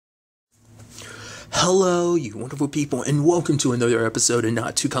Hello, you wonderful people, and welcome to another episode of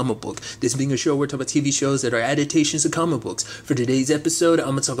Not Too Comic Book. This being a show where we talk about TV shows that are adaptations of comic books. For today's episode, I'm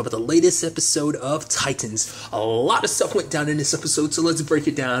going to talk about the latest episode of Titans. A lot of stuff went down in this episode, so let's break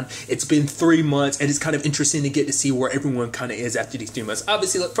it down. It's been 3 months, and it's kind of interesting to get to see where everyone kind of is after these 3 months.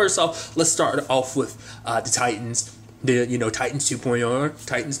 Obviously, first off, let's start off with the Titans. Titans 2.0,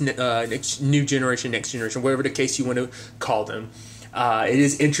 Titans next generation, whatever the case you want to call them. It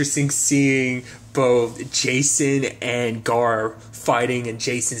is interesting seeing both Jason and Gar fighting, and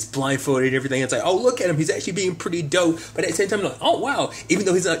Jason's blindfolded and everything. It's like, oh, look at him, he's actually being pretty dope. But at the same time, like, oh wow, even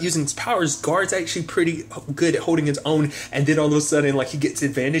though he's not using his powers, Gar's actually pretty good at holding his own. And then all of a sudden, like, he gets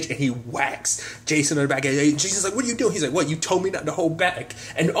advantage and he whacks Jason on the back. And Jason's like, what are you doing? He's like, what, you told me not to hold back.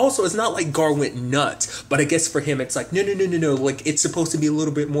 And also, it's not like Gar went nuts, but I guess for him it's like, no, like, it's supposed to be a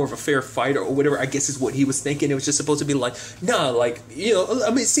little bit more of a fair fight or whatever, I guess is what he was thinking. It was just supposed to be like, nah, like,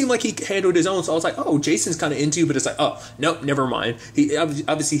 it seemed like he handled his own. So I was like, oh, Jason's kind of into you, but it's like, oh, nope, never mind. He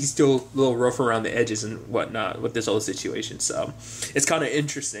obviously he's still a little rough around the edges and whatnot with this whole situation, so it's kind of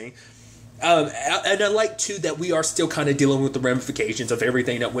interesting. And I like, too, that we are still kind of dealing with the ramifications of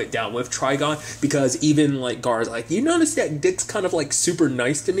everything that went down with Trigon, because even, like, Gar's like, you notice that Dick's kind of, like, super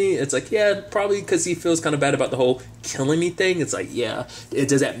nice to me? It's like, yeah, probably because he feels kind of bad about the whole killing me thing. It's like, yeah,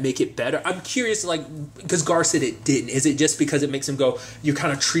 does that make it better? I'm curious, like, because Gar said it didn't. Is it just because it makes him go, you're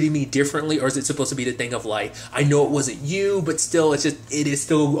kind of treating me differently, or is it supposed to be the thing of, like, I know it wasn't you, but still, it is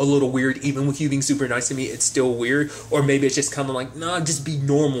still a little weird, even with you being super nice to me, it's still weird, or maybe it's just kind of like, nah, just be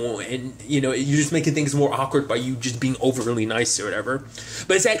normal, and you're just making things more awkward by you just being overly nice or whatever.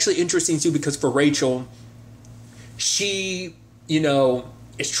 But it's actually interesting, too, because for Rachel, she,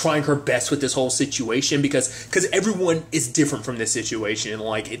 is trying her best with this whole situation because everyone is different from this situation.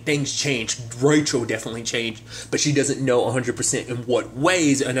 Like, things changed. Rachel definitely changed, but she doesn't know 100% in what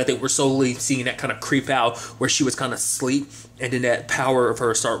ways. And I think we're slowly seeing that kind of creep out where she was kind of asleep, and then that power of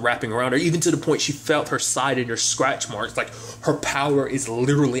her start wrapping around her, even to the point she felt her side and her scratch marks. Like, her power is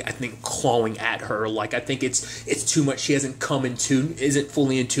literally, I think, clawing at her. Like, I think it's too much. She hasn't isn't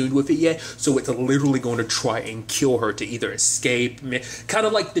fully in tune with it yet. So it's literally going to try and kill her to either escape. Kind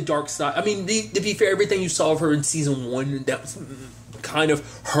of like the dark side. I mean, to be fair, everything you saw of her in season 1, that was kind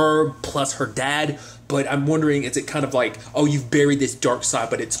of her plus her dad. But I'm wondering, is it kind of like, oh, you've buried this dark side,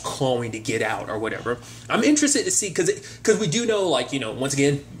 but it's clawing to get out or whatever? I'm interested to see, because we do know, like, once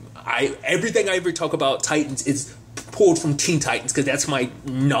again, everything I ever talk about Titans is pulled from Teen Titans, because that's my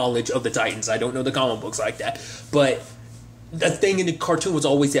knowledge of the Titans. I don't know the comic books like that. But the thing in the cartoon was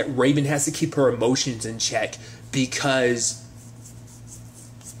always that Raven has to keep her emotions in check, because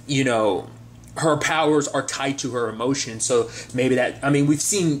her powers are tied to her emotions. So maybe we've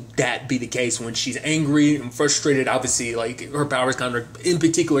seen that be the case when she's angry and frustrated. Obviously, like, her powers kind of in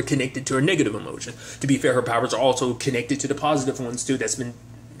particular connected to her negative emotion. To be fair, her powers are also connected to the positive ones too. That's been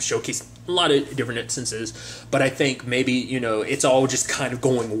showcased a lot of different instances. But I think maybe, it's all just kind of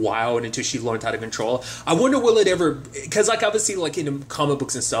going wild until she learns how to control. I wonder, will it ever, because, like, obviously, like, in the comic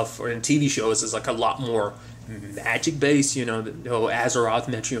books and stuff, or in TV shows, is like a lot more magic based, the Azeroth,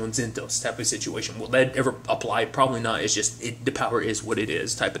 Metreon, Zenthos type of situation. Will that ever apply? Probably not. It's just the power is what it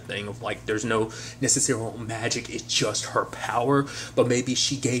is type of thing, of like, there's no necessarily magic, it's just her power, but maybe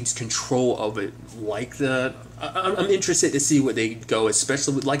she gains control of it like that. I'm interested to see where they go,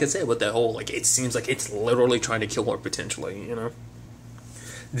 especially with, like I said, with that whole, like, it seems like it's literally trying to kill her potentially,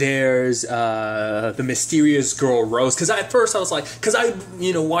 There's the mysterious girl Rose, because at first I was like,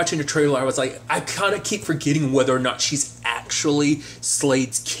 watching the trailer, I was like, I kind of keep forgetting whether or not she's actually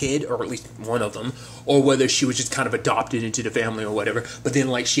Slade's kid, or at least one of them, or whether she was just kind of adopted into the family or whatever. But then,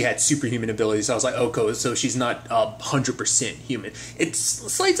 like, she had superhuman abilities, so I was like, okay, so she's not 100% human.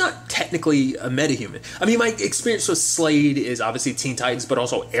 Slade's not technically a metahuman. I mean, my experience with Slade is obviously Teen Titans, but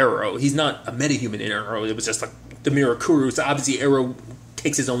also Arrow. He's not a metahuman in Arrow. It was just like the Mirakuru. So obviously Arrow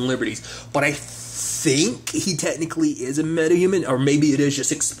takes his own liberties, but I think he technically is a metahuman, or maybe it is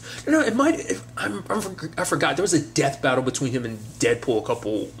just it might. I forgot. There was a death battle between him and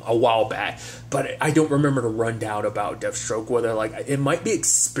Deadpool a while back, but I don't remember the rundown about Deathstroke. Whether, like, it might be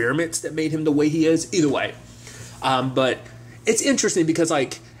experiments that made him the way he is. Either way, but it's interesting because,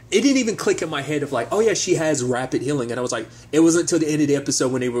 like, it didn't even click in my head of like, oh yeah, she has rapid healing. And I was like, it wasn't until the end of the episode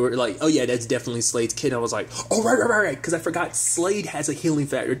when they were like, oh yeah, that's definitely Slade's kid. And I was like, oh, right. Because I forgot Slade has a healing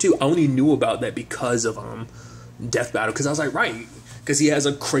factor too. I only knew about that because of Death Battle. Because I was like, right. Because he has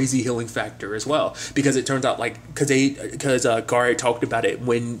a crazy healing factor as well. Because it turns out, like, because Gar talked about it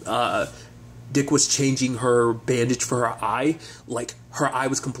when Dick was changing her bandage for her eye, like her eye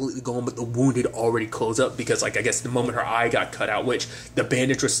was completely gone, but the wound had already closed up because, like, I guess the moment her eye got cut out, which the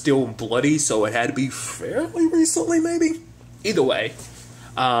bandage was still bloody, so it had to be fairly recently, maybe. Either way,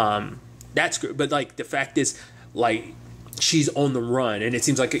 that's good. But like the fact is, like, she's on the run, and it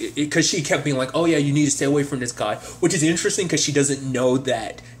seems like because she kept being like, "Oh yeah, you need to stay away from this guy," which is interesting because she doesn't know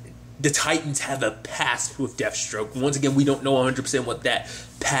that the Titans have a past with Deathstroke. Once again, we don't know 100% what that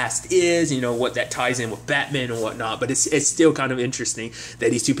past is, what that ties in with Batman and whatnot, but it's still kind of interesting that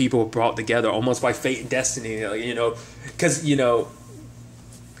these two people were brought together almost by fate and destiny,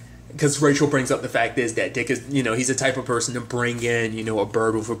 because Rachel brings up the fact is that Dick is, he's the type of person to bring in, a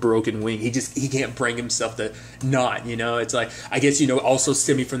bird with a broken wing. He can't bring himself to not, it's like, I guess, also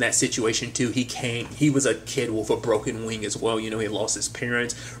stemming from that situation too, he was a kid with a broken wing as well, he lost his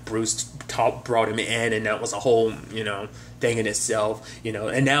parents, Bruce brought him in, and that was a whole, thing in itself,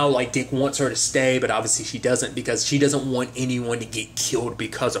 and now, like, Dick wants her to stay, but obviously she doesn't, because she doesn't want anyone to get killed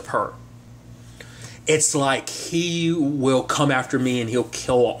because of her. It's like he will come after me and he'll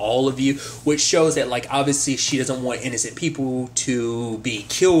kill all of you, which shows that, like, obviously she doesn't want innocent people to be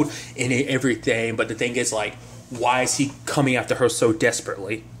killed in everything. But the thing is, like, why is he coming after her so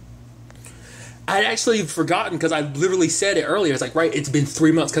desperately? I'd actually forgotten because I literally said it earlier. It's like, right, it's been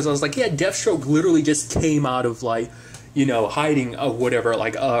 3 months, because I was like, yeah, Deathstroke literally just came out of, like, hiding or whatever,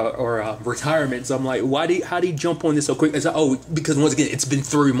 like, or retirement. So I'm like, how did he jump on this so quick? It's like, because once again, it's been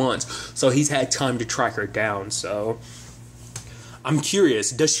 3 months, so he's had time to track her down. So I'm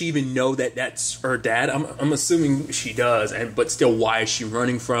curious, does she even know that that's her dad? I'm assuming she does, but still, why is she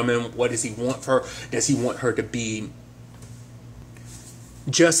running from him? What does he want for her? Does he want her to be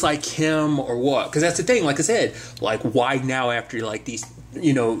just like him, or what? Because that's the thing, like I said, like, why now after, like, these,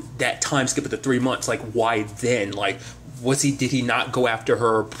 that time skip of the 3 months? Like, why then? Like, did he not go after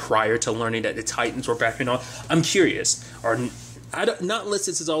her prior to learning that the Titans were backing on? I'm curious. Or not unless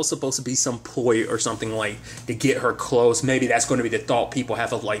this is all supposed to be some ploy or something, like, to get her close. Maybe that's going to be the thought people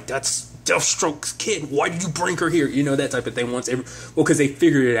have of, like, that's Deathstroke's kid, why did you bring her here? That type of thing. Because they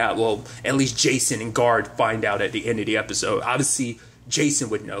figured it out. Well, at least Jason and Guard find out at the end of the episode. Obviously, Jason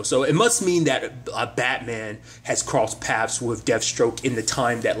would know. So it must mean that Batman has crossed paths with Deathstroke in the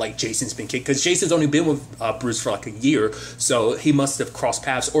time that, like, Jason's been kicked. Because Jason's only been with Bruce for like a year. So he must have crossed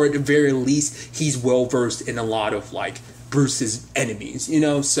paths. Or at the very least, he's well versed in a lot of, like, Bruce's enemies.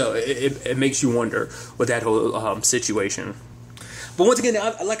 So it makes you wonder with that whole situation. But once again,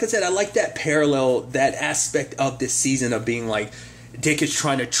 like I said, I like that parallel, that aspect of this season of being like, Dick is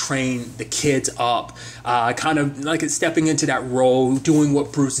trying to train the kids up, kind of like stepping into that role, doing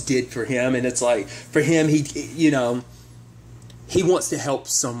what Bruce did for him. And it's like, for him, he wants to help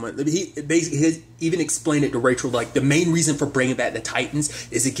someone. He even explained it to Rachel, like, the main reason for bringing back the Titans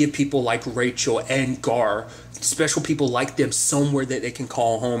is to give people like Rachel and Gar, special people like them, somewhere that they can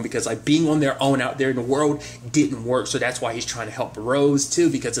call home, because, like, being on their own out there in the world didn't work. So that's why he's trying to help Rose too,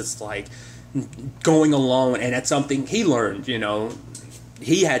 because it's like going alone, and that's something he learned,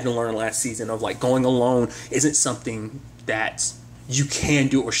 he had to learn last season, of, like, going alone isn't something that you can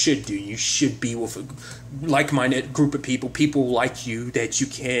do or should do. You should be with a like-minded group of people like you that you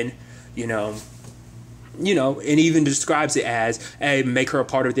can, and even describes it as, hey, make her a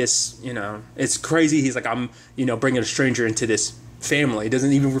part of this, it's crazy. He's like, I'm, bringing a stranger into this family. It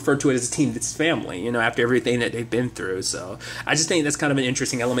doesn't even refer to it as a team, it's family, after everything that they've been through. So I just think that's kind of an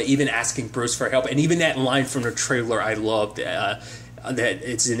interesting element, even asking Bruce for help. And even that line from the trailer, I loved that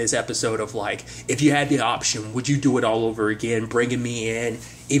it's in this episode of, like, if you had the option, would you do it all over again, bringing me in,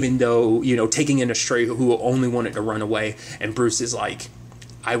 even though, taking in a stray who only wanted to run away? And Bruce is like,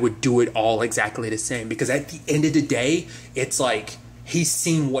 I would do it all exactly the same, because at the end of the day, it's like, he's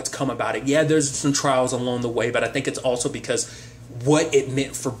seen what's come about it. Yeah, there's some trials along the way, but I think it's also because what it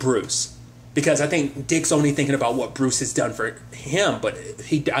meant for Bruce. Because I think Dick's only thinking about what Bruce has done for him, but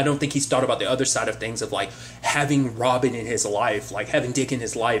I don't think he's thought about the other side of things, of, like, having Robin in his life, like, having Dick in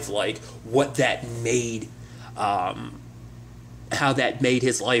his life, like, what that made, how that made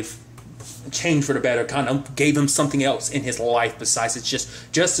his life change for the better, kind of gave him something else in his life besides it's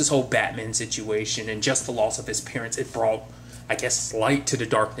just this whole Batman situation and just the loss of his parents. It brought, I guess, light to the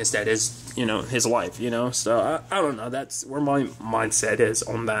darkness that is, his life, So I don't know. That's where my mindset is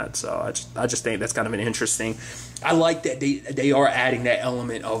on that. So I just think that's kind of an interesting. I like that they are adding that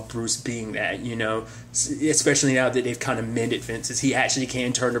element of Bruce being that, especially now that they've kind of mended fences. He actually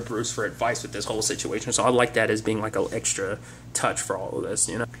can turn to Bruce for advice with this whole situation. So I like that as being like an extra touch for all of this,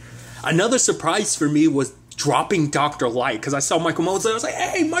 Another surprise for me was dropping Dr. Light, because I saw Michael Mosley. I was like,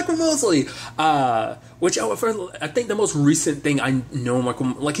 hey, Michael Mosley. Which I think the most recent thing I know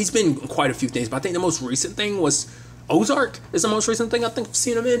Michael, like he's been in quite a few things, but I think the most recent thing was Ozark is the most recent thing I think I've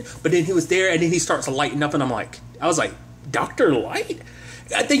seen him in. But then he was there, and then he starts lighting up, and I was like, Dr. Light?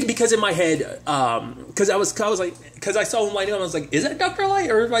 I think because in my head, because I saw him lighting up, I was like, is that Dr. Light?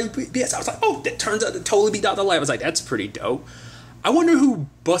 Or yes, I was like, oh, that turns out to totally be Dr. Light. I was like, that's pretty dope. I wonder who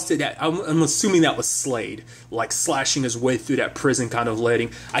busted that. I'm assuming that was Slade, like slashing his way through that prison kind of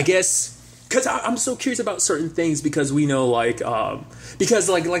letting. I guess, because I'm so curious about certain things, because we know, like, because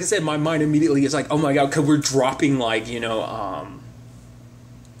like I said, my mind immediately is like, oh my God, because we're dropping, like,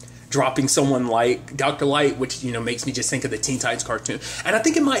 dropping someone like Dr. Light, which, makes me just think of the Teen Titans cartoon. And I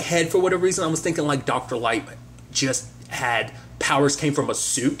think in my head, for whatever reason, I was thinking like Dr. Light just had powers came from a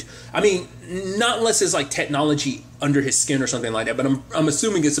suit. I mean, not unless it's like technology under his skin or something like that, but I'm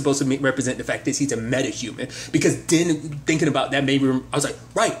assuming it's supposed to represent the fact that he's a metahuman, because then thinking about that maybe I was like,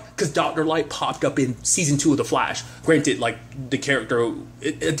 right, because Dr. Light popped up in season 2 of The Flash. Granted, like the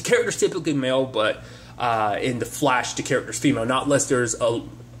character's typically male, but in The Flash the character's female, not unless there's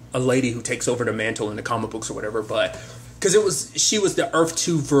a lady who takes over the mantle in the comic books or whatever, but because she was the Earth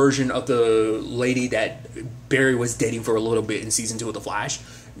 2 version of the lady that Barry was dating for a little bit in season 2 of The Flash.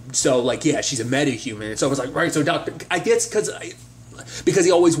 So, like, yeah, she's a metahuman. So I was like, right, so I guess because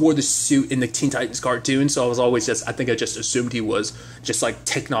he always wore the suit in the Teen Titans cartoon, so I think I just assumed he was just, like,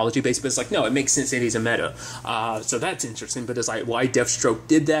 technology-based, but it's like, no, it makes sense that he's a meta. So that's interesting, but it's like, why Deathstroke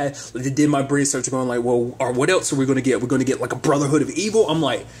did that? Then my brain starts going like, well, or what else are we going to get? We're going to get, like, a Brotherhood of Evil? I'm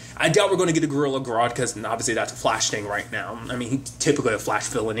like, I doubt we're going to get a Gorilla Grodd, because obviously that's a Flash thing right now. I mean, he's typically a Flash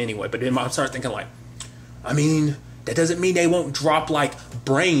villain anyway, but then I start thinking, like, I mean, that doesn't mean they won't drop, like,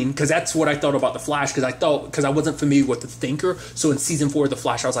 Brain, because that's what I thought about The Flash, because I wasn't familiar with the Thinker. So in season 4 of The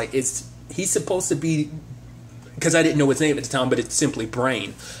Flash, I was like, he's supposed to be, because I didn't know his name at the time, but it's simply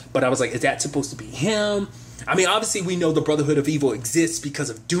Brain. But I was like, is that supposed to be him? I mean, obviously we know the Brotherhood of Evil exists because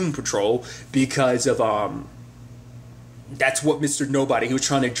of Doom Patrol, because of, that's what Mr. Nobody, he was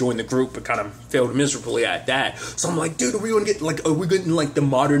trying to join the group, but kind of failed miserably at that. So I'm like, dude, are we getting like the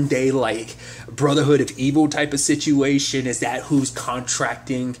modern day, like, Brotherhood of Evil type of situation? Is that who's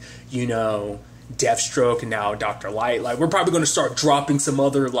contracting, Deathstroke and now Dr. Light? Like, we're probably going to start dropping some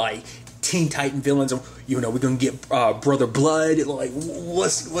other, like, Teen Titan villains. We're going to get Brother Blood. Like,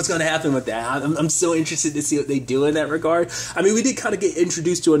 what's going to happen with that? I'm so interested to see what they do in that regard. I mean, we did kind of get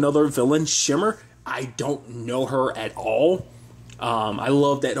introduced to another villain, Shimmer. I don't know her at all. I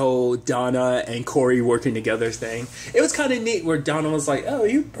love that whole Donna and Corey working together thing. It was kind of neat where Donna was like, oh,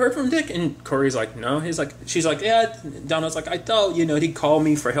 you heard from Dick? And Corey's like, no. She's like, yeah. Donna's like, I thought, he'd call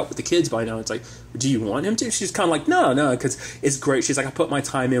me for help with the kids by now. It's like, do you want him to? She's kind of like, no, because it's great. She's like, I put my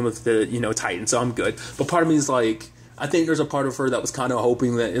time in with the, Titan, so I'm good. But part of me is like, I think there's a part of her that was kind of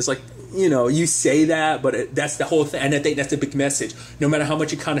hoping that it's like, you say that, but that's the whole thing. And I think that's the big message. No matter how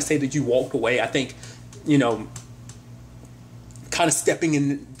much you kind of say that you walked away, I think, kind of stepping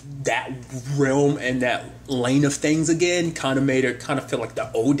in that realm and that lane of things again kind of made her kind of feel like the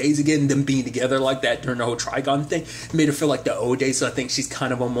old days again. Them being together like that during the whole Trigon thing made her feel like the old days. So I think she's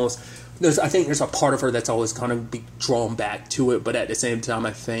kind of almost, I think there's a part of her that's always kind of be drawn back to it. But at the same time,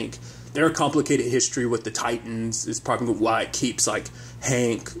 I think their complicated history with the Titans is probably why it keeps like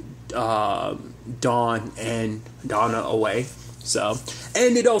Hank, Dawn, and Donna away. So,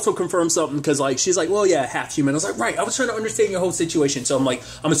 and it also confirms something because, like, she's like, well, yeah, half human. I was like, right, I was trying to understand your whole situation. So I'm like,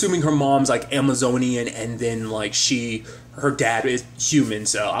 I'm assuming her mom's like Amazonian, and then like her dad is human.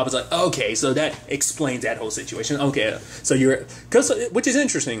 So I was like, okay, so that explains that whole situation. Okay, so which is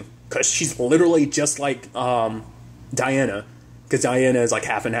interesting because she's literally just like Diana. Because Diana is like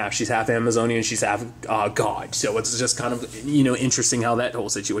half and half. She's half Amazonian, she's half God. So it's just kind of, interesting how that whole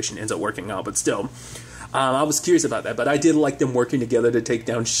situation ends up working out. But still, I was curious about that. But I did like them working together to take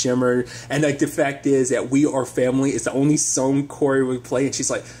down Shimmer. And like the fact is that We Are Family is the only song Corey would play. And she's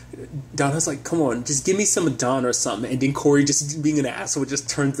like, Donna's like, come on, just give me some Madonna or something. And then Corey, just being an asshole, just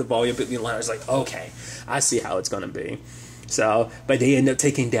turns the volume up and I was like, okay, I see how it's going to be. So, but they end up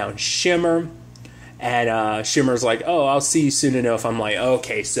taking down Shimmer. And Shimmer's like, oh, I'll see you soon enough. I'm like,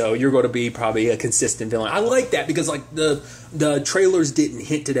 okay, so you're going to be probably a consistent villain. I like that because like the trailers didn't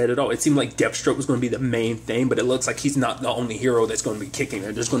hint to that at all. It seemed like Deathstroke was going to be the main thing, but it looks like he's not the only hero that's going to be kicking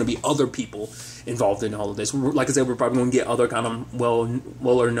it. There's going to be other people involved in all of this. Like I said, we're probably going to get other kind of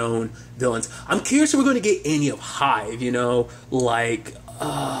well-known villains. I'm curious if we're going to get any of Hive, like,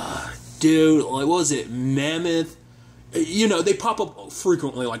 dude, like, what was it, Mammoth? you know, they pop up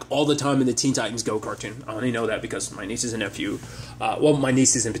frequently, like all the time in the Teen Titans Go cartoon. I only know that because my nieces and nephew, well, my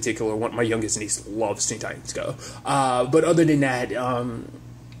nieces in particular, my youngest niece loves Teen Titans Go. But other than that,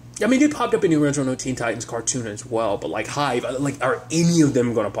 I mean, they popped up in the original Teen Titans cartoon as well. But like Hive, like, are any of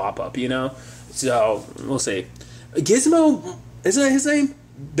them going to pop up, you know? So, we'll see. Gizmo, isn't that his name?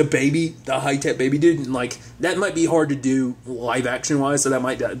 The baby, the high-tech baby dude, like, that might be hard to do live action wise, so that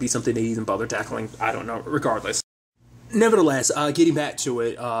might be something they even bother tackling. I don't know, regardless. Nevertheless, getting back to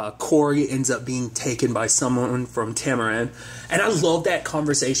it, Corey ends up being taken by someone from Tamaran, and I love that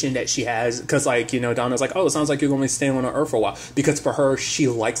conversation that she has, because, like, you know, Donna's like, oh, it sounds like you're going to be staying on Earth for a while, because for her, she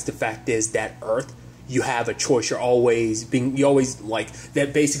likes the fact is that Earth, you have a choice. You always like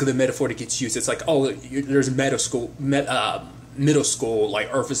that. Basically, the metaphor that gets used. It's like, oh, there's middle school, like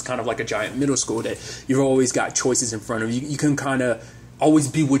Earth is kind of like a giant middle school that you've always got choices in front of you. You can kind of always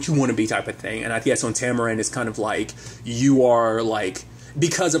be what you want to be, type of thing. And I guess on Tamaran, it's kind of like you are like,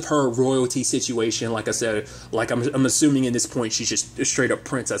 because of her royalty situation. Like I said, like I'm assuming in this point she's just a straight up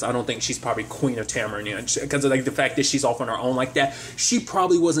princess. I don't think she's probably Queen of Tamaran yet, because of like the fact that she's off on her own like that. She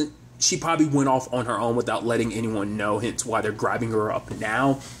probably went off on her own without letting anyone know, hence why they're grabbing her up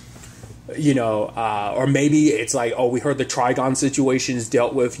now. You know, or maybe it's like, oh, we heard the Trigon situation is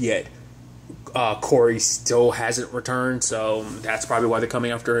dealt with, yet Corey still hasn't returned, so that's probably why they're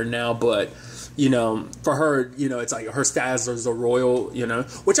coming after her now. But, you know, for her, you know, it's like her status as a royal, you know,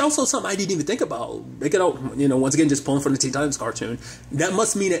 which also something I didn't even think about. Make it out, you know, once again, just pulling from the Teen Titans cartoon. That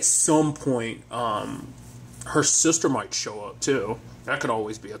must mean at some point, her sister might show up too. That could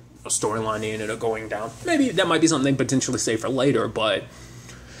always be a storyline they ended up going down. Maybe that might be something they potentially say for later, but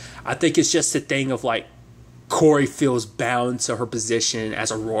I think it's just a thing of like, Corey feels bound to her position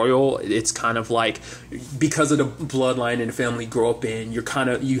as a royal. It's kind of like, because of the bloodline and the family you grow up in, you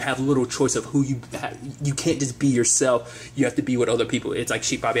have little choice of who you can't just be yourself. You have to be with other people. It's like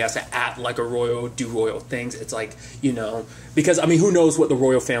she probably has to act like a royal, do royal things. It's like, you know, because I mean, who knows what the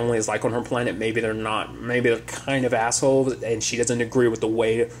royal family is like on her planet? Maybe they're not. Maybe they're kind of assholes, and she doesn't agree with the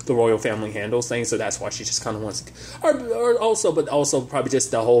way the royal family handles things. So that's why she just kind of wants to, but also probably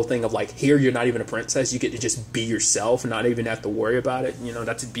just the whole thing of like, here you're not even a princess. You get to just be yourself, not even have to worry about it. You know,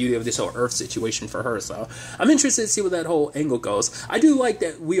 that's the beauty of this whole Earth situation for her. So I'm interested to see where that whole angle goes. I do like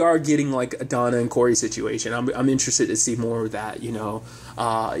that we are getting like a Donna and Corey situation. I'm interested to see more of that, you know,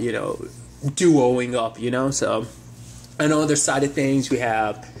 duoing up, you know. So on the other side of things, we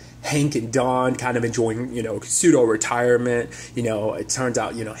have Hank and Dawn kind of enjoying, you know, pseudo-retirement. You know, it turns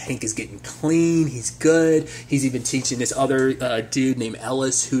out, you know, Hank is getting clean. He's good. He's even teaching this other dude named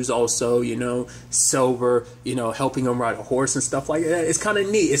Ellis, who's also, you know, sober, you know, helping him ride a horse and stuff like that. It's kind of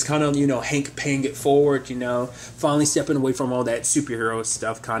neat. It's kind of, you know, Hank paying it forward, you know, finally stepping away from all that superhero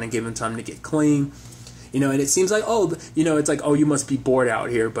stuff, kind of giving time to get clean. You know, and it seems like, oh, you know, it's like, oh, you must be bored out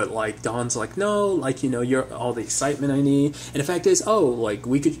here. But, like, Dawn's like, no, like, you know, you're all the excitement I need. And the fact is, oh, like,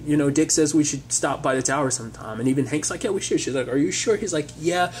 we could, you know, Dick says we should stop by the tower sometime. And even Hank's like, yeah, we should. She's like, are you sure? He's like,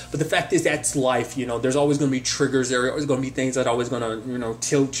 yeah. But the fact is, that's life, you know. There's always going to be triggers. There are always going to be things that are always going to, you know,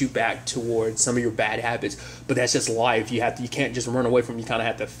 tilt you back towards some of your bad habits. But that's just life. You can't just run away from them. You kind of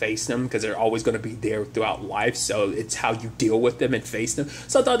have to face them, because they're always going to be there throughout life. So it's how you deal with them and face them.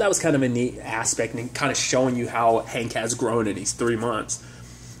 So I thought that was kind of a neat aspect, and kind of showing you how Hank has grown in these 3 months.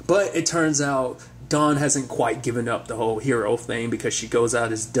 But it turns out Dawn hasn't quite given up the whole hero thing, because she goes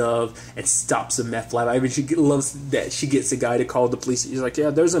out as Dove and stops a meth lab. I mean, she loves that she gets a guy to call the police. He's like, yeah,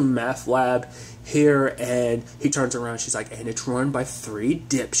 there's a meth lab here, and he turns around, she's like, and it's run by 3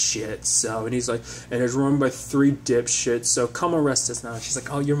 dipshits. So, and he's like, and it's run by 3 dipshits, so come arrest us now. She's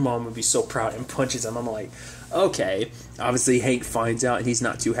like, oh, your mom would be so proud, and punches him. I'm like, okay. Obviously Hank finds out, and he's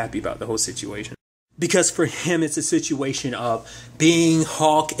not too happy about the whole situation, because for him it's a situation of being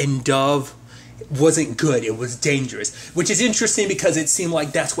Hawk and Dove wasn't good. It was dangerous, which is interesting, because it seemed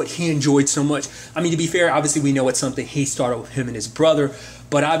like that's what he enjoyed so much. I mean, to be fair, obviously we know it's something he started with him and his brother,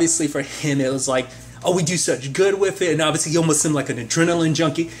 but obviously for him it was like, oh, we do such good with it, and obviously he almost seemed like an adrenaline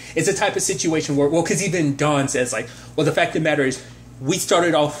junkie. It's a type of situation where, well, because even Dawn says, like, well, the fact of the matter is, we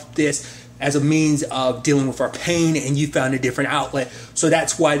started off this as a means of dealing with our pain, and you found a different outlet, so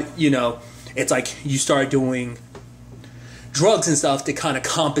that's why, you know, it's like you start doing drugs and stuff to kind of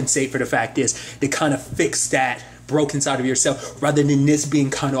compensate for the fact is, to kind of fix that broken side of yourself, rather than this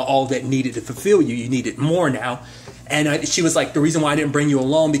being kind of all that needed to fulfill you. You needed more now. And she was like, the reason why I didn't bring you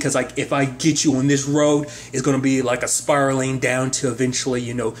along, because like, if I get you on this road, it's going to be like a spiraling down to eventually,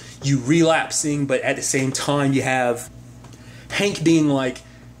 you know, you relapsing. But at the same time, you have Hank being like,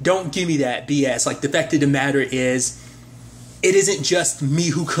 don't give me that BS. Like, the fact of the matter is, it isn't just me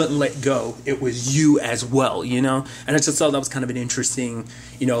who couldn't let go. It was you as well, you know? And I just thought that was kind of an interesting,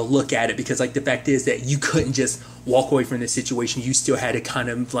 you know, look at it, because like the fact is that you couldn't just walk away from this situation. You still had to kind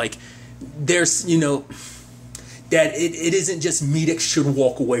of like, there's, you know, that it isn't just me that should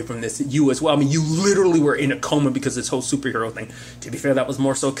walk away from this, you as well. I mean, you literally were in a coma because of this whole superhero thing. To be fair, that was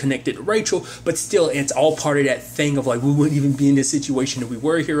more so connected to Rachel, but still, it's all part of that thing of like, we wouldn't even be in this situation if we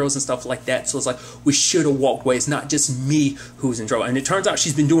were heroes and stuff like that. So it's like, we should have walked away. It's not just me who's in trouble. And it turns out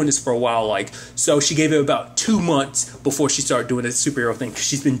she's been doing this for a while. Like, so she gave it about 2 months before she started doing this superhero thing, because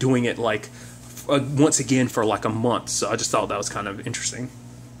she's been doing it like once again for like a month. So I just thought that was kind of interesting.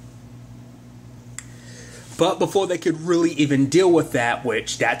 But before they could really even deal with that,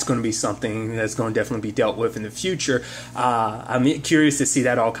 which that's going to be something that's going to definitely be dealt with in the future, I'm curious to see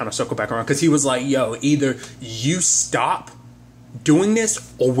that all kind of circle back around. Because he was like, yo, either you stop doing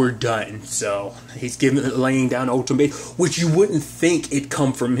this or we're done. So he's laying down ultimatum, which you wouldn't think it'd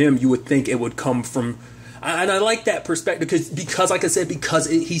come from him. You would think it would come from... And I like that perspective because like I said, because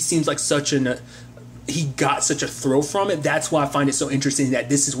he seems like such an... he got such a thrill from it. That's why I find it so interesting that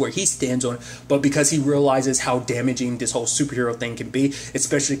this is where he stands on it. But because he realizes how damaging this whole superhero thing can be,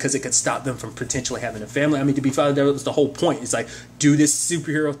 especially because it could stop them from potentially having a family. I mean, to be fair, that was the whole point. It's like, do this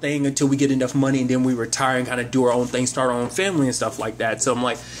superhero thing until we get enough money, and then we retire and kind of do our own thing, start our own family and stuff like that. So I'm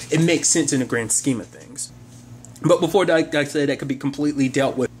like, it makes sense in the grand scheme of things. But before, like I said, that could be completely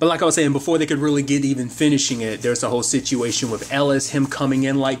dealt with. But like I was saying, before they could really get even finishing it, there's a whole situation with Ellis, him coming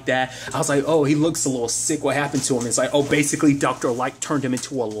in like that. I was like, oh, he looks a little sick. What happened to him? It's like, oh, basically Dr. Light turned him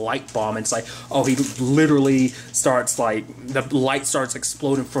into a light bomb. And it's like, oh, he literally starts like, the light starts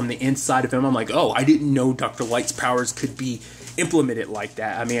exploding from the inside of him. I'm like, oh, I didn't know Dr. Light's powers could be implemented like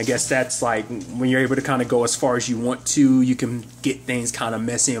that. I mean, I guess that's like when you're able to kind of go as far as you want to, you can get things kind of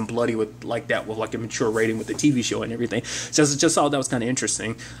messy and bloody with like that, with like a mature rating with the TV show and everything. So I just thought that was kind of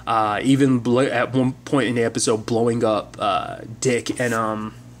interesting. Even at one point in the episode, blowing up Dick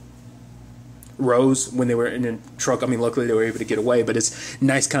and Rose when they were in a truck. I mean, luckily they were able to get away, but it's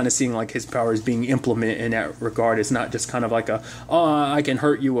nice kind of seeing like his powers being implemented in that regard. It's not just kind of like a, oh, I can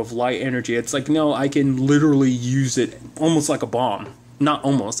hurt you with light energy. It's like, no, I can literally use it almost like a bomb. Not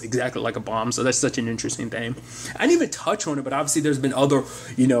almost, exactly like a bomb. So that's such an interesting thing. I didn't even touch on it, but obviously there's been other,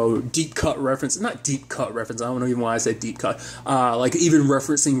 you know, deep cut references. Not deep cut reference. I don't know even why I said deep cut. Like even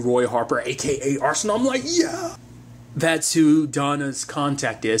referencing Roy Harper, aka Arsenal. I'm like, yeah. That's who Donna's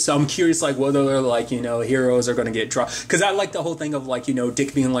contact is. So I'm curious, like, whether they're like, you know, heroes are going to get dropped. Because I like the whole thing of, like, you know,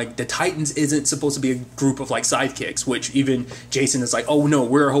 Dick being like, the Titans isn't supposed to be a group of, like, sidekicks. Which even Jason is like, oh, no,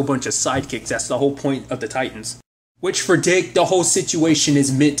 we're a whole bunch of sidekicks. That's the whole point of the Titans. Which for Dick, the whole situation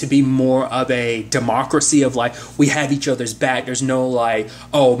is meant to be more of a democracy of like, we have each other's back. There's no like,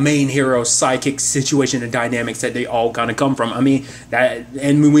 oh, main hero, sidekick situation and dynamics that they all kind of come from. I mean, that,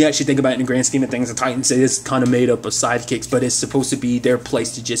 and when we actually think about it in the grand scheme of things, the Titans is kind of made up of sidekicks, but it's supposed to be their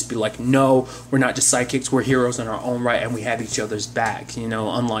place to just be like, no, we're not just sidekicks, we're heroes in our own right, and we have each other's back, you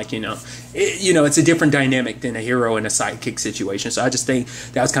know, unlike, you know, it's a different dynamic than a hero in a sidekick situation. So I just think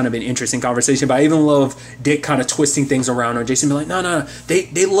that was kind of an interesting conversation, but I even love Dick kind of twisting things around, or Jason be like, no,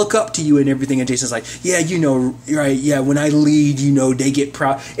 they look up to you and everything, and Jason's like, yeah, you know, right, yeah, when I lead, you know, they get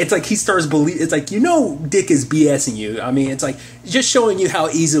proud. It's like he starts believe. It's like, you know, Dick is BSing you. I mean, it's like just showing you how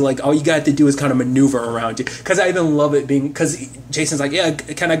easy, like, all you got to do is kind of maneuver around you. Because I even love it being, because Jason's like, yeah,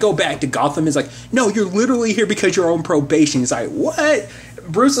 can I go back to Gotham? It's like, no, you're literally here because you're on probation. He's like, what?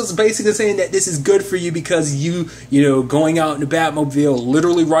 Bruce was basically saying that this is good for you because you know, going out in the Batmobile,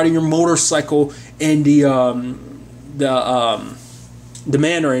 literally riding your motorcycle in the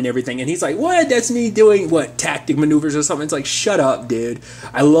manor and everything, and he's like, what? That's me doing what, tactic maneuvers or something. It's like, shut up, dude.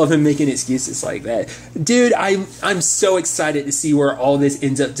 I love him making excuses like that, dude. I'm so excited to see where all this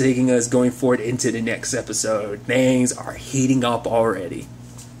ends up taking us going forward into the next episode. Things are heating up already.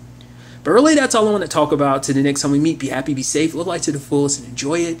 But really, that's all I want to talk about. To the next time we meet, be happy, be safe, live life to the fullest, and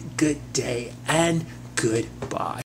enjoy it. Good day and goodbye.